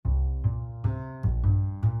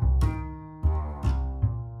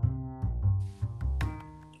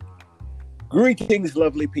Greetings,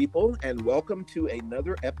 lovely people, and welcome to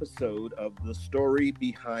another episode of The Story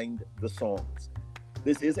Behind the Songs.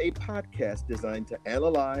 This is a podcast designed to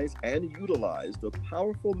analyze and utilize the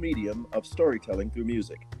powerful medium of storytelling through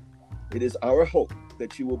music. It is our hope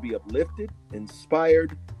that you will be uplifted,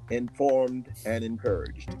 inspired, informed, and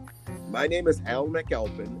encouraged. My name is Al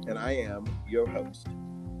McAlpin, and I am your host.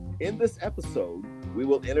 In this episode, we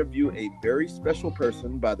will interview a very special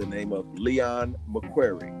person by the name of Leon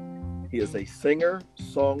McQuarrie. He is a singer,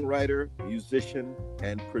 songwriter, musician,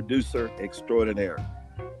 and producer extraordinaire.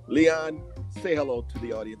 Leon, say hello to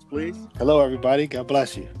the audience, please. Hello, everybody. God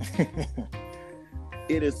bless you.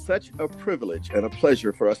 It is such a privilege and a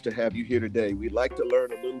pleasure for us to have you here today. We'd like to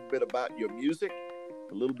learn a little bit about your music,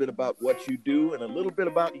 a little bit about what you do, and a little bit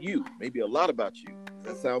about you, maybe a lot about you.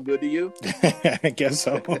 Does that sound good to you? I guess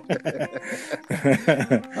so.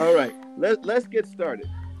 All right, let's get started.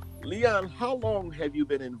 Leon, how long have you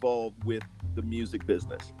been involved with the music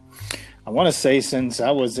business? I want to say since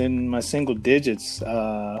I was in my single digits.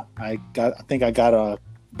 I think I got a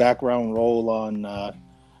background role on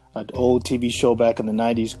an old TV show back in the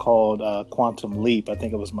 90s called Quantum Leap. I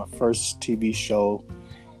think it was my first TV show,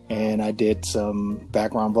 and I did some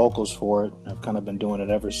background vocals for it. I've kind of been doing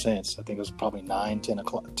it ever since. I think it was probably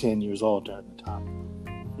 10 years old during the time.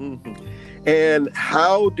 Mm-hmm. And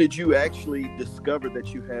how did you actually discover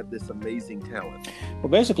that you had this amazing talent? Well,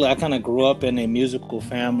 basically, I kind of grew up in a musical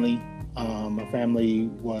family. My family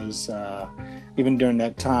was, even during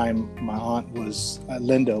that time, my aunt was,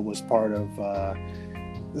 Linda was part of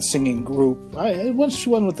the singing group. She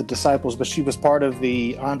wasn't with the Disciples, but she was part of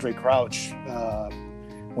the Andre Crouch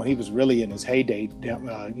when he was really in his heyday,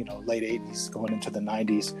 late 80s, going into the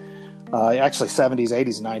 90s. Actually, 70s,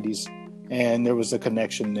 80s, 90s. And there was a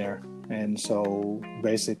connection there. And so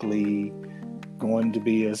basically going to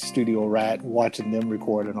be a studio rat, watching them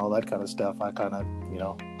record and all that kind of stuff, I kind of,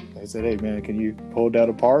 they said, hey, man, can you hold that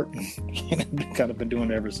apart? And kind of been doing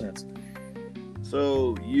it ever since.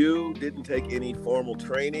 So you didn't take any formal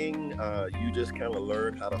training. You just kind of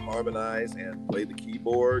learned how to harmonize and play the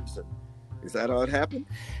keyboards. And is that how it happened?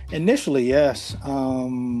 Initially, yes.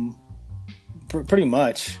 Pretty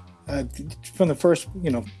much. From the first,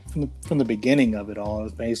 from the beginning of it all, it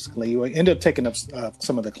was basically, I ended up taking up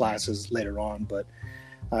some of the classes later on, but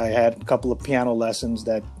I had a couple of piano lessons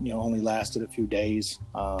that, only lasted a few days.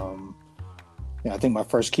 I think my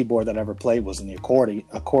first keyboard that I ever played was in the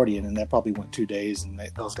accordion, and that probably went 2 days, and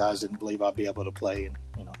those guys didn't believe I'd be able to play, and,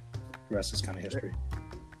 the rest is kind of history.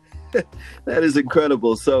 That is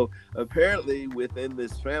incredible. So apparently within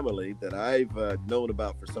this family that I've known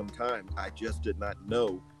about for some time, I just did not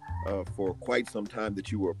know for quite some time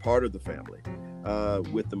that you were a part of the family.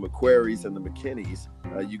 With the McQuarries and the McKinneys,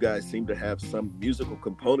 you guys seem to have some musical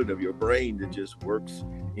component of your brain that just works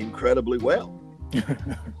incredibly well.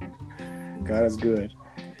 God is good.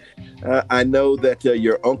 I know that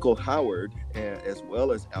your Uncle Howard, as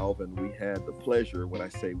well as Alvin, we had the pleasure, when I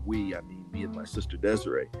say we, I mean me and my sister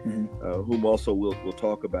Desiree, whom also we'll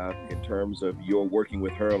talk about in terms of your working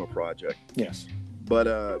with her on a project. Yes.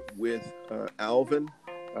 But with Alvin,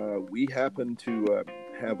 we happened to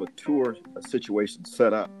have a tour situation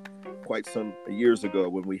set up quite some years ago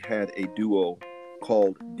when we had a duo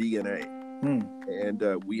called DNA. And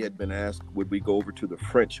we had been asked, would we go over to the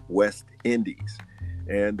French West Indies?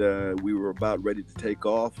 And we were about ready to take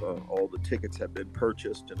off. All the tickets had been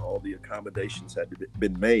purchased and all the accommodations had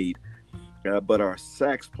been made. But our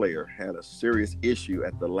sax player had a serious issue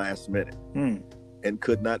at the last minute and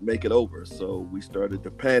could not make it over. So we started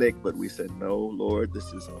to panic, but we said, no, Lord,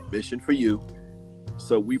 this is a mission for you.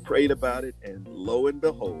 So we prayed about it, and lo and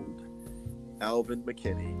behold, Alvin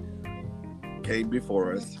McKinney came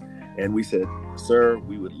before us, and we said, sir,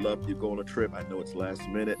 we would love you to go on a trip. I know it's last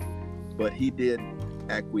minute, but he did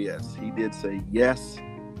acquiesce. He did say yes.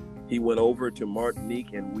 He went over to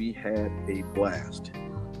Martinique, and we had a blast.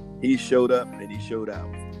 He showed up and he showed out.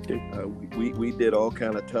 We did all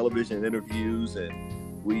kind of television interviews,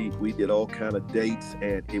 and we did all kind of dates,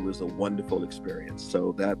 and it was a wonderful experience.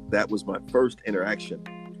 So that was my first interaction,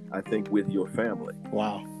 I think, with your family.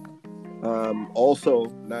 Wow. Also,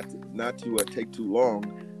 not to take too long,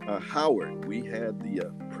 Howard, we had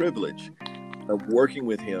the privilege of working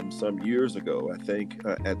with him some years ago. I think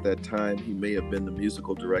at that time he may have been the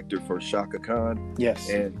musical director for Chaka Khan. Yes.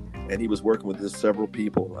 And he was working with several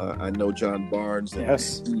people. I know John Barnes.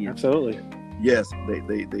 Yes, absolutely. Yes,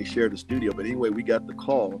 they shared a studio. But anyway, we got the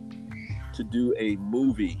call to do a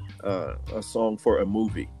movie, a song for a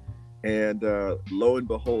movie. And lo and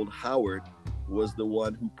behold, Howard was the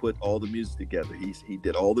one who put all the music together. He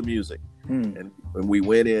did all the music. Hmm. And when we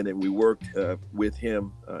went in and we worked with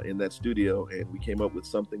him in that studio, and we came up with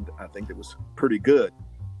something that I think that was pretty good.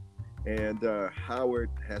 And Howard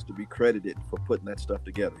has to be credited for putting that stuff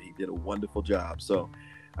together. He did a wonderful job. So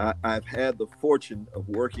I've had the fortune of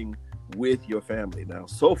working with your family. Now,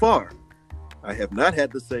 so far, I have not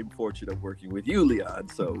had the same fortune of working with you, Leon.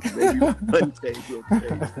 So maybe one day we'll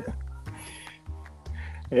change that.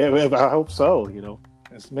 Yeah, well, I hope so.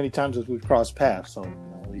 As many times as we've crossed paths. So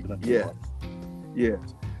leave it up to Yes. us. Yes.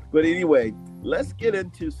 But anyway, let's get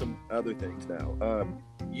into some other things now.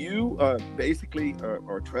 You basically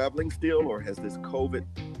are traveling still, or has this COVID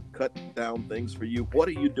cut down things for you? What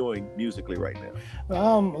are you doing musically right now?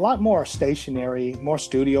 A lot more stationary, more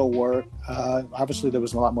studio work. Obviously, there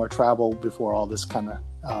was a lot more travel before all this kind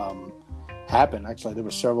of happened. Actually, there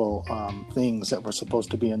were several things that were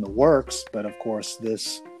supposed to be in the works, but of course,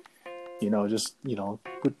 this,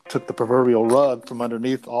 took the proverbial rug from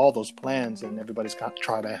underneath all those plans, and everybody's got to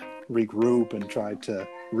try to regroup and try to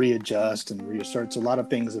readjust and reassert. So a lot of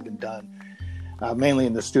things have been done, mainly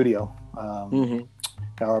in the studio.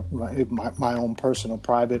 Or my own personal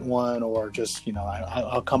private one, or just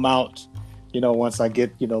I'll come out once I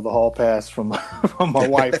get the hall pass from from my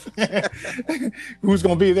wife. Who's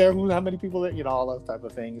gonna be there? How many people there? All those type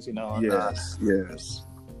of things. Yes.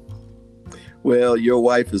 Well, your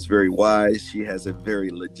wife is very wise. She has a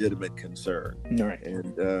very legitimate concern. Right.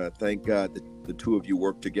 And thank God that the two of you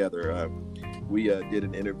work together. We did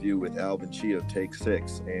an interview with Alvin Chi of Take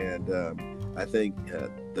Six, and I think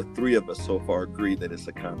the three of us so far agree that it's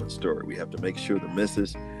a common story. We have to make sure the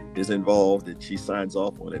missus is involved and she signs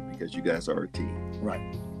off on it, because you guys are a team.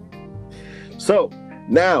 Right. So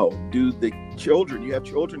now, do the children, you have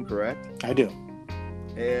children, correct? I do.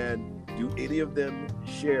 And do any of them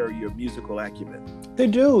share your musical acumen? They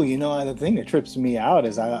do. The thing that trips me out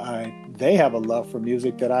is they have a love for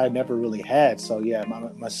music that I never really had. So yeah,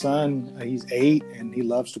 my son, he's 8 and he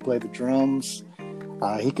loves to play the drums.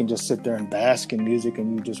 He can just sit there and bask in music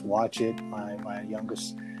and you just watch it. My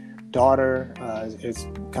youngest daughter is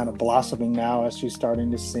kind of blossoming now as she's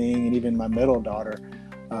starting to sing, and even my middle daughter,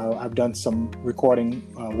 I've done some recording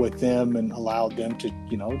with them and allowed them to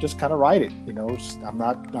just kind of write it. I'm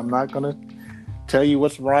not gonna tell you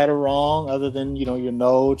what's right or wrong, other than your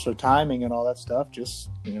notes or timing and all that stuff. Just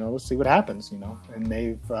let's see what happens. And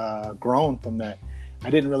they've grown from that. I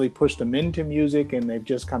didn't really push them into music, and they've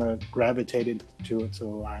just kind of gravitated to it.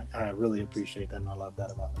 So I really appreciate that, and I love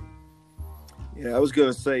that about them. Yeah, I was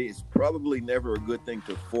going to say it's probably never a good thing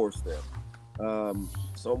to force them.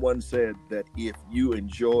 Someone said that if you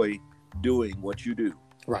enjoy doing what you do,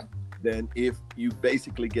 right, then if you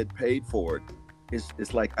basically get paid for it,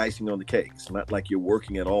 it's like icing on the cake. It's not like you're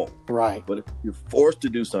working at all. Right. But if you're forced to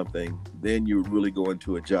do something, then you really go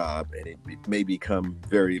into a job, and it may become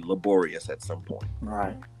very laborious at some point.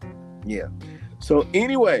 Right. Yeah. So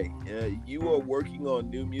anyway, you are working on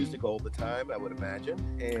new music all the time, I would imagine.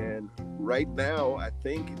 And right now, I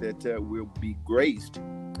think that we'll be graced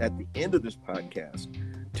at the end of this podcast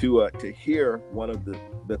to hear one of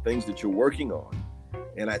the things that you're working on.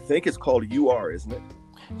 And I think it's called You Are, isn't it?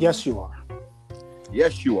 Yes, You Are.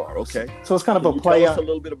 Yes, You Are. Okay. So it's kind of Can a you play. Tell us a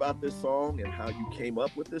little bit about this song and how you came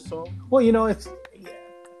up with this song. Well, it's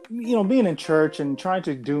being in church and trying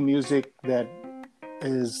to do music that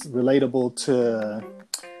is relatable to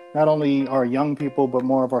not only our young people but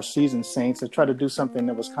more of our seasoned saints. I tried to do something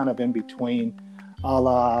that was kind of in between, a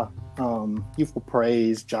la Youthful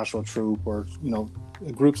Praise, Joshua Troop, or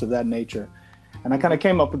groups of that nature. And I kind of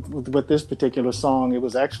came up with this particular song. It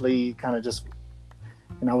was actually kind of just.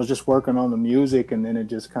 And I was just working on the music, and then it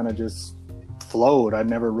just kind of just flowed. I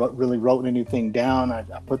never really wrote anything down. I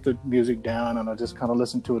put the music down, and I just kind of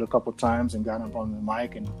listened to it a couple times and got up on the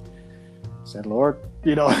mic and said, Lord,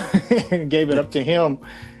 and gave it up to him.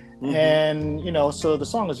 Mm-hmm. And, so the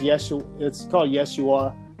song is it's called Yes, You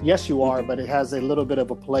Are. Yes, You Are, but it has a little bit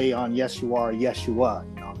of a play on Yes, You Are, Yes, You Are.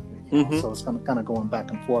 So it's kind of going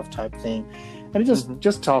back and forth type thing. And it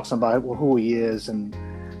just talks about who he is, and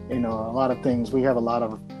a lot of things. We have a lot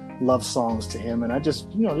of love songs to him, and I just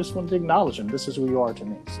wanted to acknowledge him. This is who you are to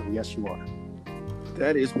me. So yes, you are.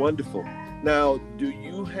 That is wonderful. Now, do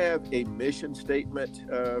you have a mission statement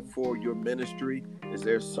for your ministry? Is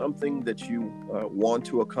there something that you want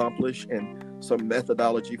to accomplish, and some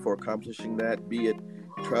methodology for accomplishing that, be it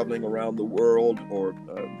traveling around the world, or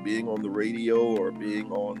being on the radio, or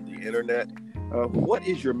being on the internet? What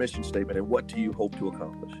is your mission statement, and what do you hope to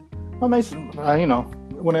accomplish? Well, Mason,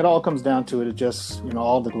 when it all comes down to it, it just,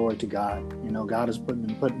 all the glory to God. God has put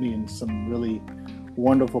me in some really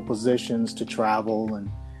wonderful positions to travel and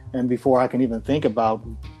And before I can even think about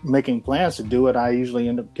making plans to do it, I usually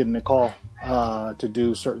end up getting a call to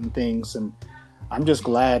do certain things. And I'm just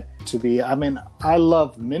glad to be, I mean, I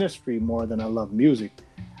love ministry more than I love music.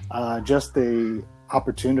 Just the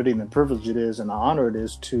opportunity and the privilege it is and the honor it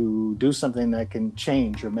is to do something that can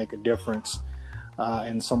change or make a difference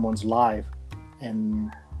in someone's life.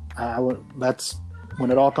 And that's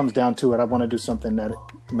when it all comes down to it. I want to do something that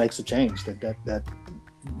makes a change, that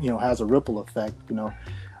has a ripple effect.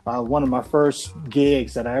 One of my first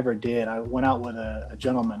gigs that I ever did, I went out with a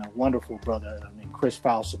gentleman, a wonderful brother named Chris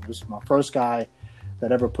Fowson. This was my first guy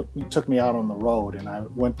that ever took me out on the road, and I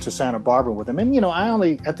went to Santa Barbara with him. And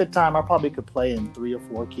at the time, I probably could play in 3 or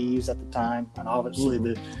 4 keys at the time, and obviously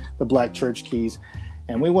the black church keys.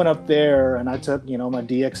 And we went up there, and I took my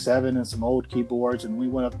DX7 and some old keyboards, and we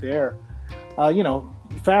went up there.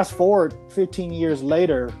 Fast forward 15 years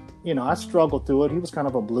later, I struggled through it. He was kind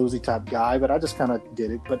of a bluesy type guy, but I just kind of did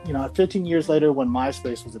it. But 15 years later, when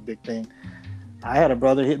MySpace was a big thing, I had a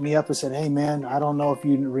brother hit me up and said, "Hey man, I don't know if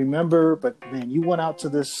you remember, but man, you went out to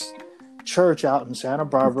this church out in Santa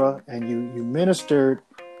Barbara and you ministered,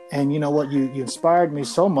 and you know what, you inspired me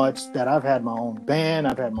so much that I've had my own band,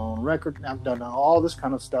 I've had my own record, I've done all this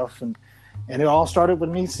kind of stuff, and it all started with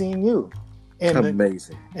me seeing you." And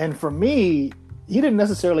amazing. And for me, he didn't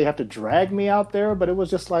necessarily have to drag me out there, but it was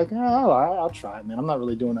just like, I'll try, man. I'm not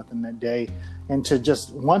really doing nothing that day. And to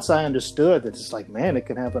just, once I understood that it's like, man, it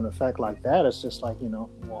can have an effect like that. It's just like,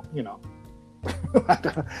 how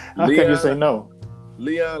can you say no?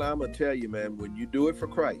 Leon, I'm going to tell you, man, when you do it for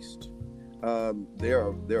Christ, there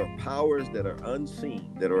are powers that are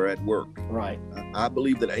unseen that are at work. Right. I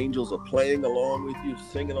believe that angels are playing along with you,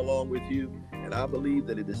 singing along with you. And I believe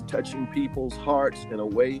that it is touching people's hearts in a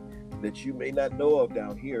way that you may not know of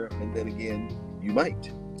down here, and then again, you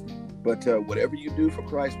might. But whatever you do for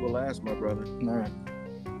Christ will last, my brother. All right.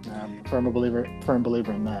 I'm a firm believer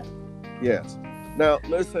in that. Yes. Now,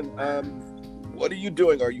 listen, what are you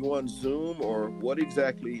doing? Are you on Zoom, or what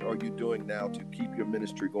exactly are you doing now to keep your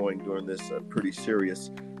ministry going during this pretty serious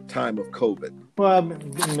time of COVID? Well, I've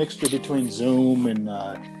been a mixture between Zoom and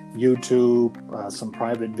YouTube, some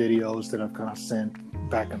private videos that I've kind of sent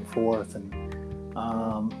back and forth, and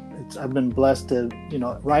I've been blessed to,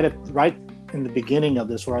 right in the beginning of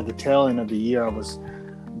this, or at the tail end of the year, I was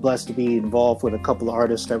blessed to be involved with a couple of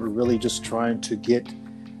artists that were really just trying to get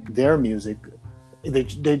their music. They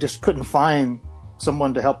just couldn't find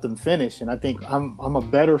someone to help them finish, and I think I'm a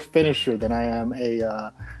better finisher than I am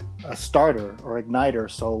a starter or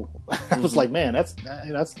igniter. So I was like, man,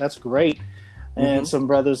 that's great. And some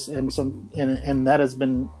brothers and that has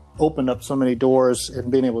been opened up so many doors,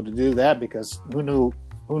 and being able to do that, because who knew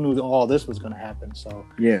all this was going to happen. So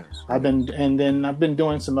yes, I've been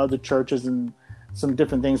doing some other churches and some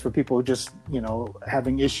different things for people who just,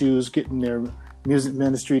 having issues getting their music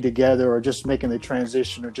ministry together, or just making the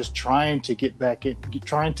transition, or just trying to get back in,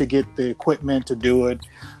 trying to get the equipment to do it.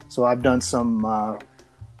 So I've done some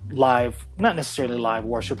live, not necessarily live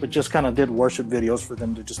worship, but just kind of did worship videos for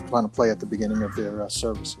them to just kind of play at the beginning of their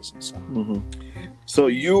services and stuff. So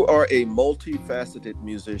you are a multifaceted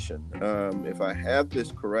musician. If I have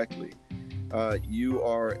this correctly, you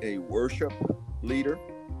are a worship leader.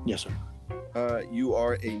 Yes, sir. You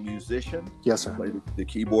are a musician. Yes, sir. Play the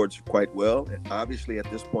keyboards quite well, and obviously at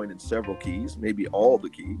this point in several keys, maybe all the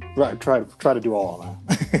keys. Right. Try to do all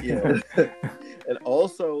that. Yeah. And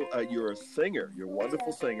also, you're a singer. You're a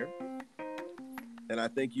wonderful singer. And I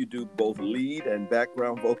think you do both lead and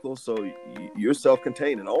background vocals, so you're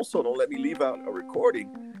self-contained. And also, don't let me leave out a recording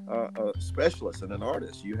specialist and an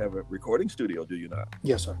artist. You have a recording studio, do you not?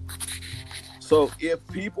 Yes, sir. So if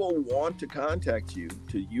people want to contact you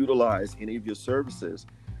to utilize any of your services,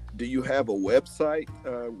 do you have a website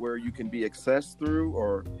where you can be accessed through,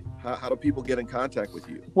 or how do people get in contact with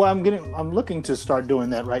you? Well, I'm looking to start doing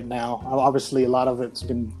that right now. Obviously, a lot of it's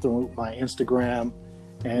been through my Instagram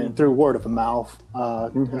and through word of mouth.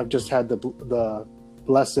 I've just had the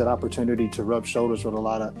blessed opportunity to rub shoulders with a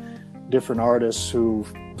lot of different artists who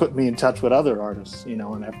put me in touch with other artists,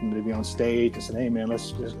 and have me to be on stage and said, "Hey, man,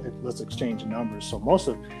 let's exchange numbers." So most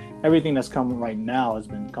of everything that's coming right now has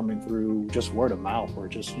been coming through just word of mouth, or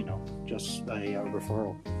just a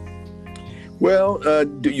referral. Well,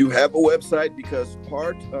 do you have a website? Because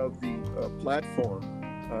part of the platform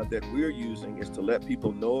that we're using is to let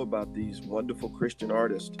people know about these wonderful Christian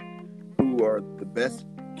artists who are the best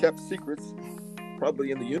kept secrets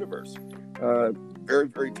probably in the universe. Very,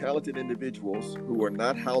 very talented individuals who are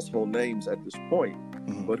not household names at this point,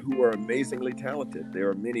 but who are amazingly talented. There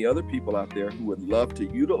are many other people out there who would love to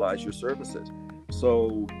utilize your services.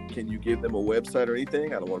 So can you give them a website or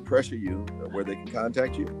anything? I don't want to pressure you, where they can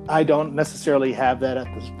contact you. I don't necessarily have that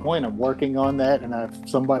at this point. I'm working on that, and I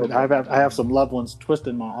have some loved ones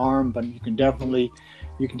twisting my arm, but you can definitely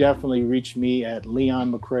reach me at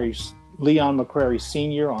Leon McCrary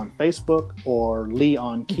Senior on Facebook, or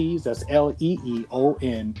Leon Keys. That's LeonKeys,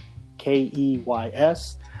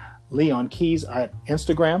 Leon Keys at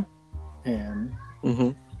Instagram, and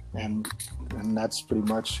that's pretty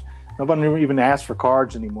much. Nobody even asks for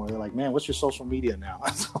cards anymore. They're like, "Man, what's your social media now?"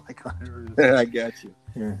 Like, I got you.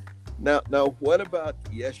 Yeah. Now, what about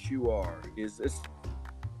Yes You Are? Is this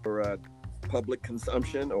for public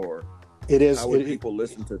consumption, or it is? How would people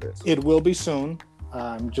listen to this? It will be soon.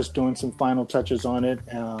 I'm just doing some final touches on it.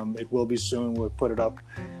 It will be soon. We'll put it up,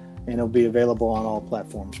 and it'll be available on all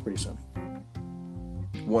platforms pretty soon.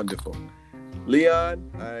 Wonderful.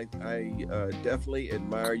 Leon, I definitely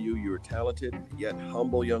admire you. You're a talented yet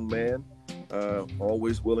humble young man,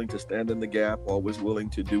 always willing to stand in the gap, always willing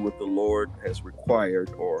to do what the Lord has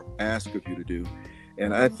required or asked of you to do.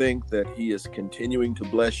 And I think that He is continuing to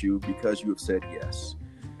bless you because you have said yes.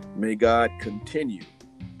 May God continue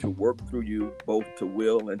to work through you, both to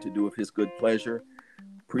will and to do of His good pleasure.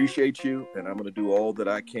 Appreciate you, and I'm going to do all that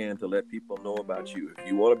I can to let people know about you. If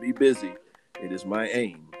you want to be busy, it is my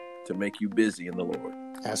aim to make you busy in the Lord.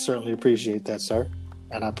 I certainly appreciate that, sir.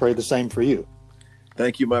 And I pray the same for you.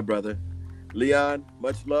 Thank you, my brother. Leon,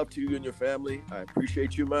 much love to you and your family. I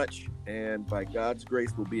appreciate you much. And by God's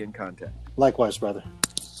grace, we'll be in contact. Likewise, brother.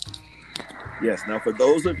 Yes. Now, for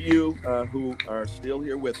those of you who are still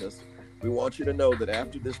here with us, we want you to know that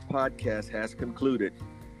after this podcast has concluded,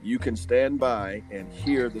 you can stand by and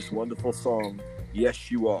hear this wonderful song,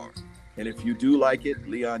 Yes You Are. And if you do like it,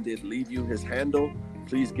 Leon did leave you his handle.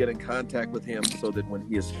 Please get in contact with him so that when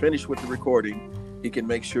he is finished with the recording, he can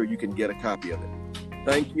make sure you can get a copy of it.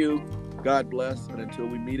 Thank you. God bless. And until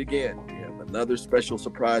we meet again, we have another special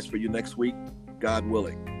surprise for you next week, God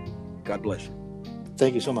willing. God bless you.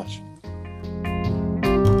 Thank you so much.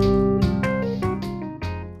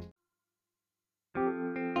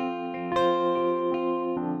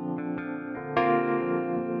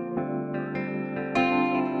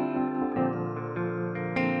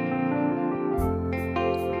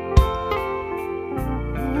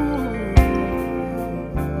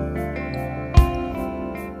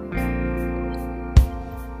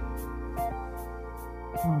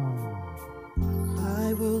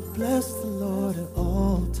 I will bless the Lord at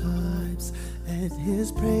all times, and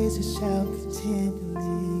His praises shall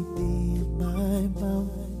continually be